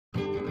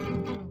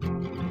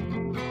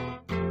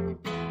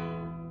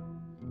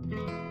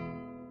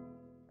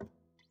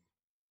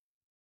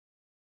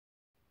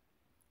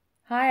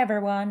Hi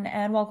everyone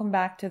and welcome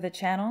back to the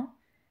channel.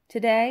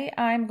 Today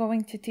I'm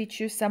going to teach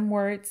you some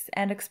words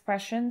and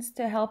expressions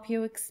to help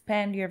you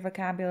expand your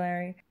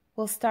vocabulary.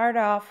 We'll start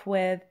off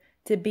with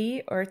to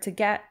be or to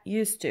get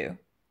used to.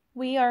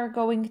 We are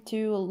going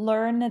to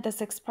learn this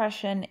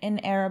expression in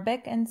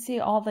Arabic and see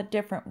all the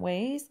different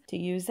ways to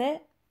use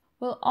it.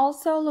 We'll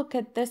also look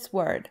at this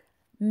word,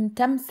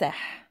 متمسح.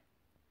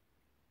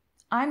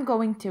 I'm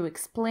going to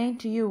explain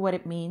to you what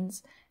it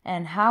means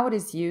and how it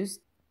is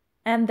used.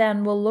 And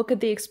then we'll look at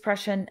the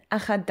expression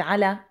أخذ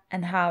على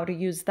and how to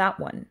use that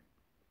one.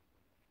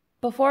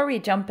 Before we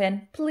jump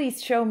in,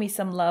 please show me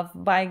some love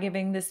by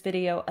giving this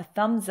video a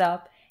thumbs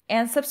up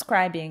and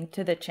subscribing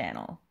to the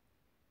channel.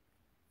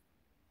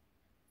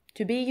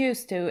 To be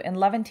used to in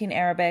Levantine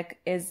Arabic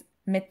is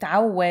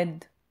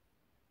متعود.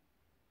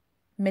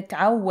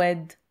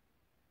 متعود.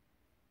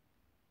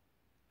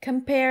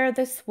 Compare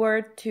this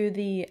word to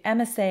the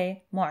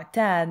MSA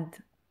معتاد.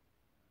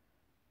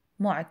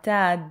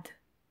 معتاد.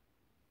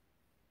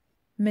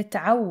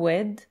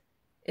 متعود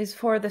is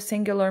for the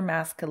singular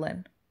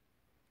masculine.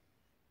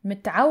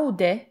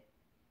 متعودة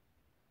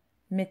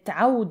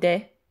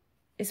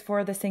is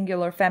for the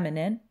singular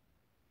feminine.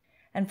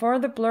 And for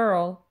the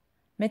plural,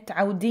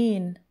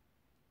 متعودين.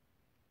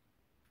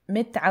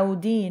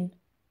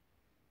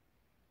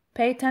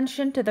 Pay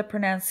attention to the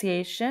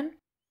pronunciation.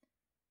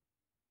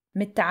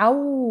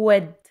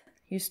 متعود.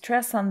 You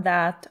stress on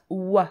that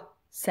w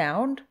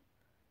sound.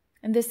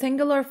 In the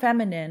singular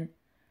feminine,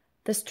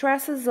 the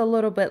stress is a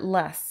little bit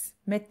less.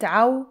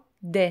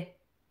 متعودة.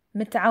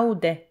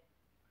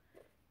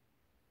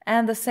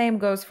 And the same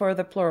goes for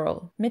the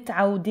plural.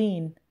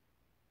 متعودين.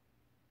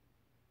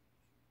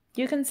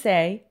 You can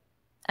say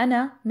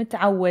أنا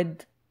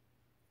متعود.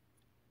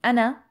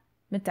 أنا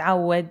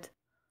متعود.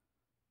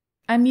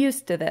 I'm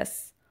used to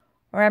this,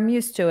 or I'm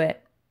used to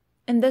it.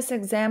 In this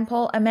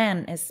example, a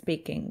man is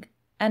speaking.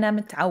 أنا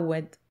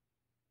متعود.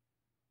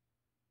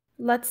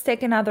 Let's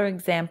take another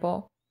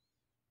example.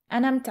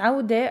 أنا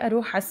متعودة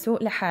أروح على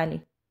السوق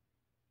لحالي.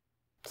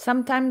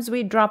 Sometimes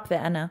we drop the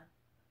أنا.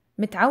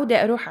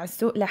 متعودة أروح على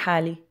السوق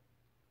لحالي.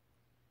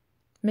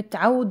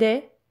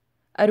 متعودة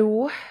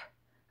أروح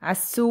على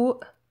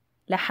السوق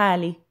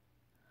لحالي.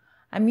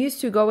 I'm used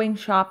to going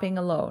shopping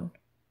alone.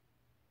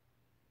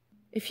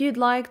 If you'd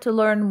like to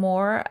learn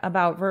more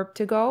about verb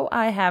to go,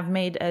 I have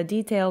made a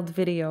detailed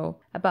video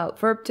about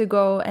verb to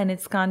go and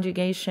its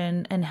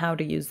conjugation and how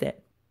to use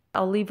it.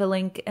 I'll leave a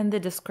link in the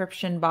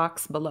description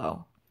box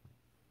below.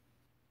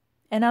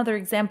 Another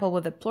example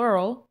with the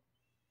plural.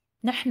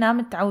 نحنا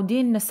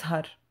متعودين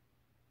نسهر.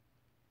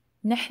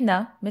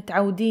 نحنا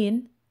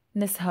متعودين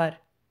نسهر.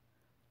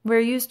 We're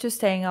used to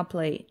staying up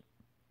late.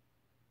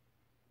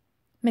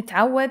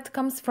 متعود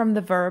comes from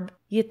the verb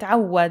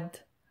يتعود.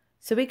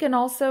 So we can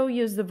also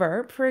use the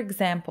verb, for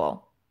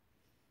example.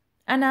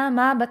 أنا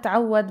ما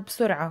بتعود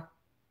بسرعة.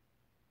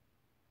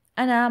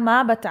 أنا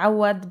ما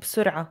بتعود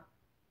بسرعة.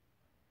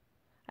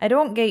 I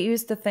don't get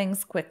used to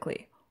things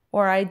quickly,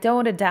 or I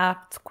don't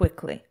adapt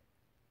quickly.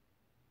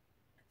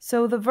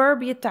 So the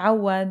verb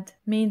يتعود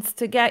means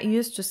to get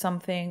used to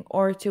something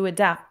or to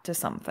adapt to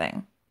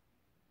something.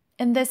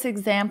 In this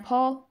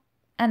example,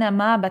 أنا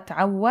ما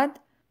بتعود,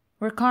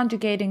 we're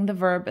conjugating the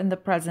verb in the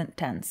present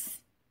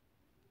tense.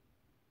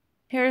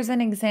 Here's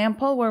an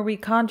example where we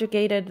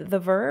conjugated the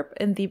verb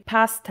in the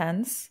past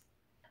tense.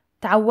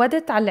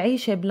 تعودت على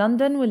العيشة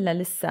بلندن ولا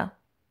لسه؟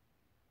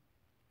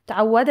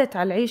 تعودت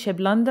على العيشة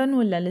بلندن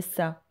ولا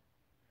لسه؟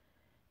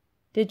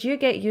 Did you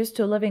get used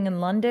to living in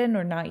London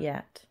or not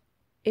yet?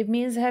 It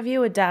means have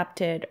you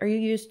adapted? Are you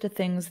used to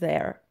things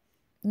there?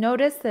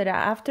 Notice that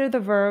after the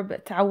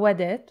verb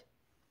تعودت,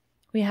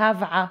 we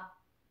have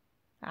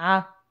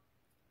ع.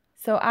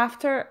 So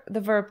after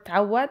the verb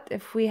تعود,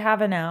 if we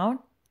have a noun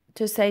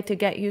to say to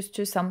get used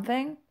to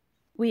something,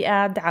 we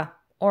add ع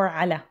or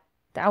على.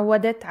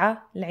 تعودت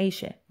على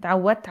العيشة.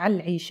 تعودت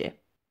على العيشة.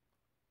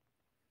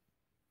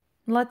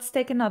 Let's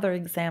take another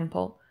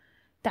example.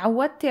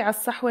 تعودتي على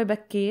الصحوة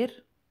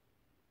بكير.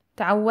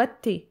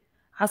 تعودتي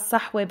على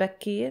الصحوة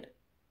بكير.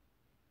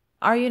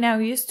 Are you now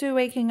used to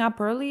waking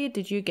up early?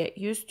 Did you get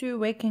used to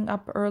waking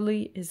up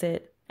early? Is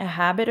it a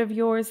habit of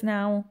yours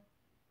now?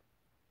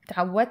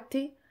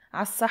 تعودتي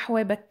على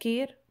الصحوة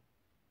بكير.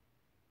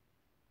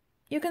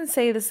 You can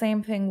say the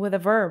same thing with a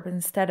verb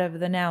instead of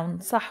the noun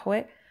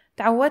صحوة.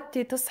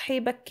 تعودتي تصحي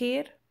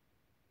بكير.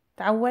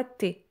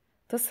 تعودتي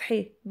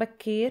تصحي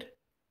بكير.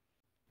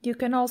 You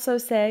can also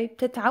say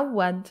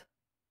بتتعود.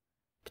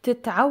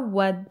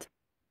 بتتعود.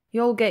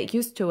 You'll get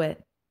used to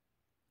it.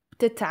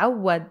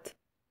 بتتعود.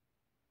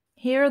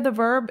 Here the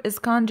verb is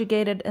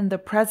conjugated in the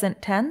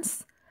present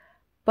tense,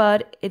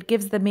 but it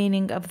gives the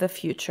meaning of the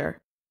future.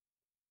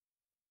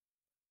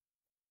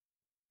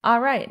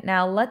 Alright,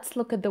 now let's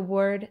look at the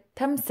word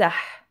تمسح.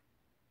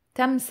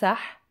 تمسح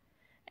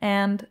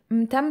and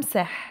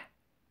متمسح.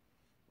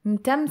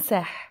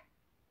 متمسح.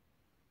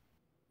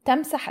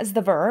 تمسح is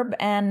the verb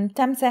and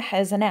تمسح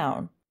is a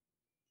noun.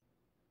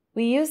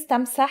 We use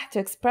تمسح to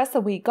express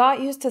that we got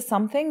used to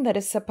something that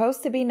is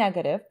supposed to be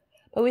negative,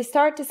 but we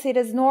start to see it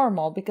as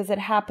normal because it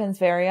happens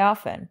very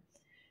often.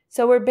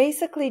 So we're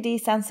basically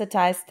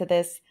desensitized to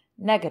this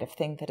negative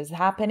thing that is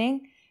happening,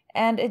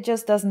 and it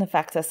just doesn't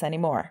affect us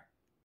anymore.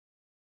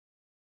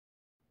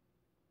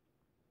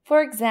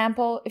 For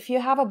example, if you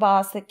have a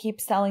boss that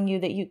keeps telling you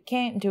that you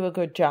can't do a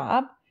good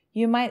job,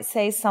 you might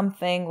say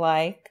something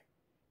like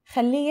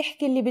خليه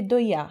يحكي اللي بده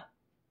إياه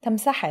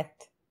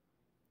تمسحت.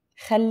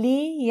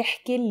 خليه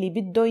يحكي اللي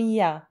بده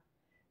إياه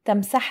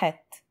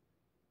تمسحت.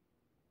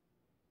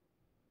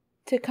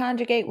 To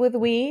conjugate with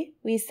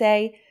we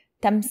say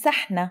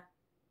تمسحنا.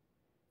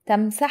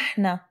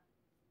 تمسحنا.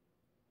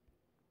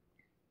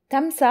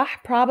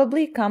 تمسح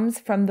probably comes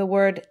from the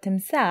word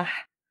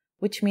تمساح,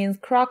 which means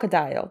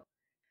crocodile.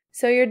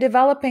 So you're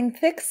developing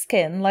thick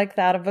skin like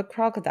that of a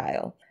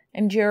crocodile,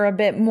 and you're a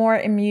bit more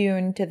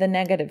immune to the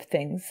negative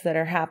things that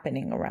are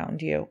happening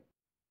around you.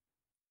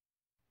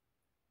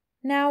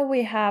 Now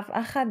we have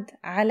أخذ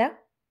على,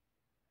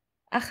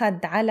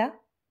 أخذ على,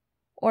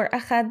 or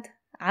أخذ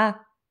ع.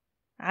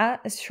 ع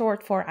is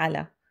short for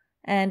على,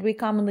 and we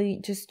commonly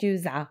just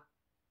use ع.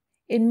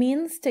 It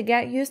means to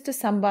get used to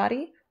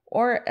somebody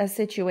or a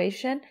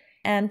situation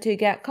and to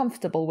get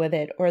comfortable with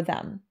it or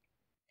them.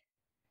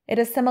 It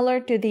is similar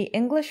to the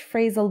English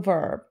phrasal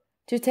verb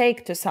to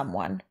take to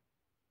someone.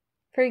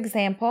 For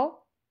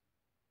example,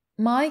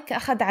 مايك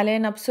أخذ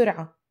علينا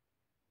بسرعة.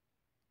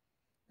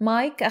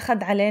 مايك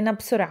أخذ علينا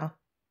بسرعة.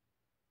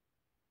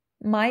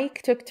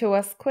 Mike took to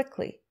us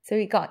quickly, so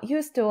he got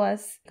used to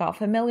us, got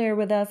familiar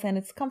with us, and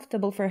it's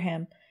comfortable for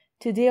him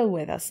to deal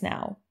with us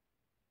now.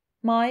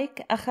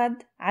 Mike أخذ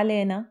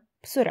علينا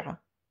بسرعة.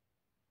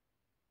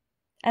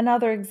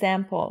 Another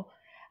example,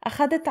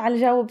 أخذت على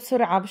الجو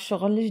بسرعة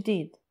بالشغل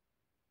الجديد.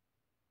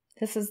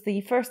 This is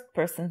the first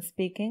person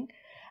speaking.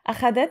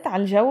 أخذت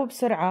على الجو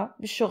بسرعة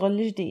بالشغل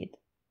الجديد.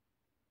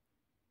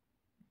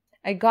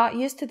 I got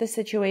used to the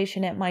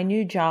situation at my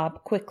new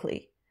job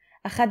quickly.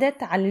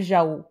 أخذت على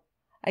الجو.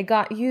 I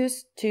got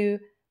used to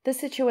the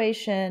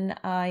situation.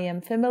 I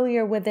am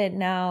familiar with it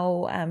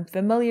now. I'm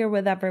familiar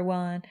with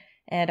everyone,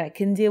 and I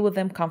can deal with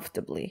them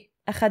comfortably.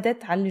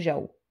 أخذت على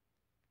الجو.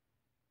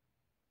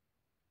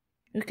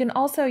 You can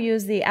also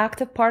use the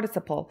active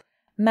participle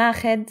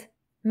ماخد,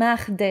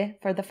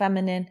 ماخدة for the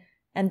feminine,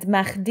 and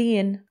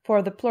ماخدين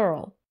for the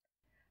plural.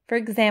 For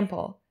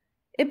example,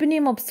 ابني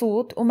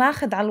مبسوط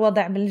وماخد على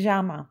الوضع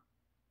بالجامعة.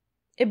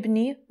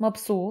 ابني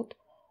مبسوط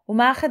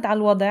وماخد على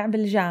الوضع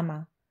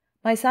بالجامعة.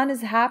 My son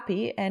is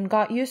happy and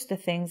got used to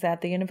things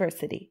at the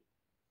university.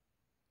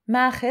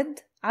 ماخد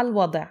على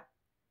الوضع.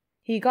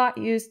 He got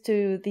used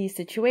to the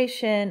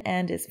situation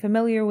and is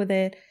familiar with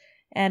it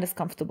and is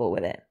comfortable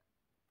with it.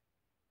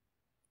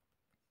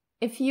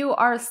 If you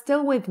are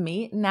still with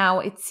me, now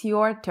it's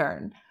your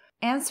turn.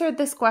 Answer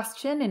this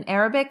question in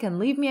Arabic and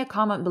leave me a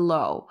comment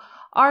below.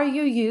 Are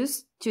you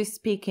used to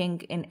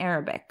speaking in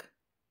Arabic?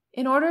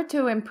 In order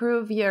to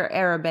improve your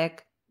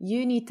Arabic,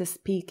 you need to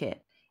speak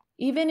it.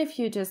 Even if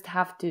you just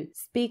have to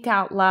speak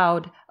out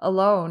loud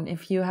alone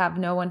if you have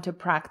no one to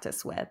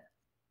practice with.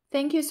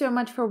 Thank you so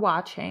much for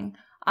watching.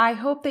 I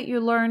hope that you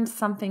learned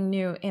something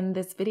new in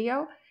this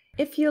video.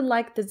 If you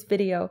liked this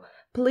video,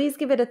 please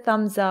give it a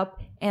thumbs up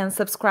and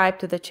subscribe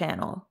to the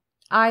channel.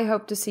 I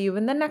hope to see you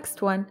in the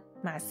next one.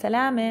 مع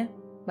السلامة.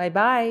 Bye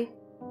bye.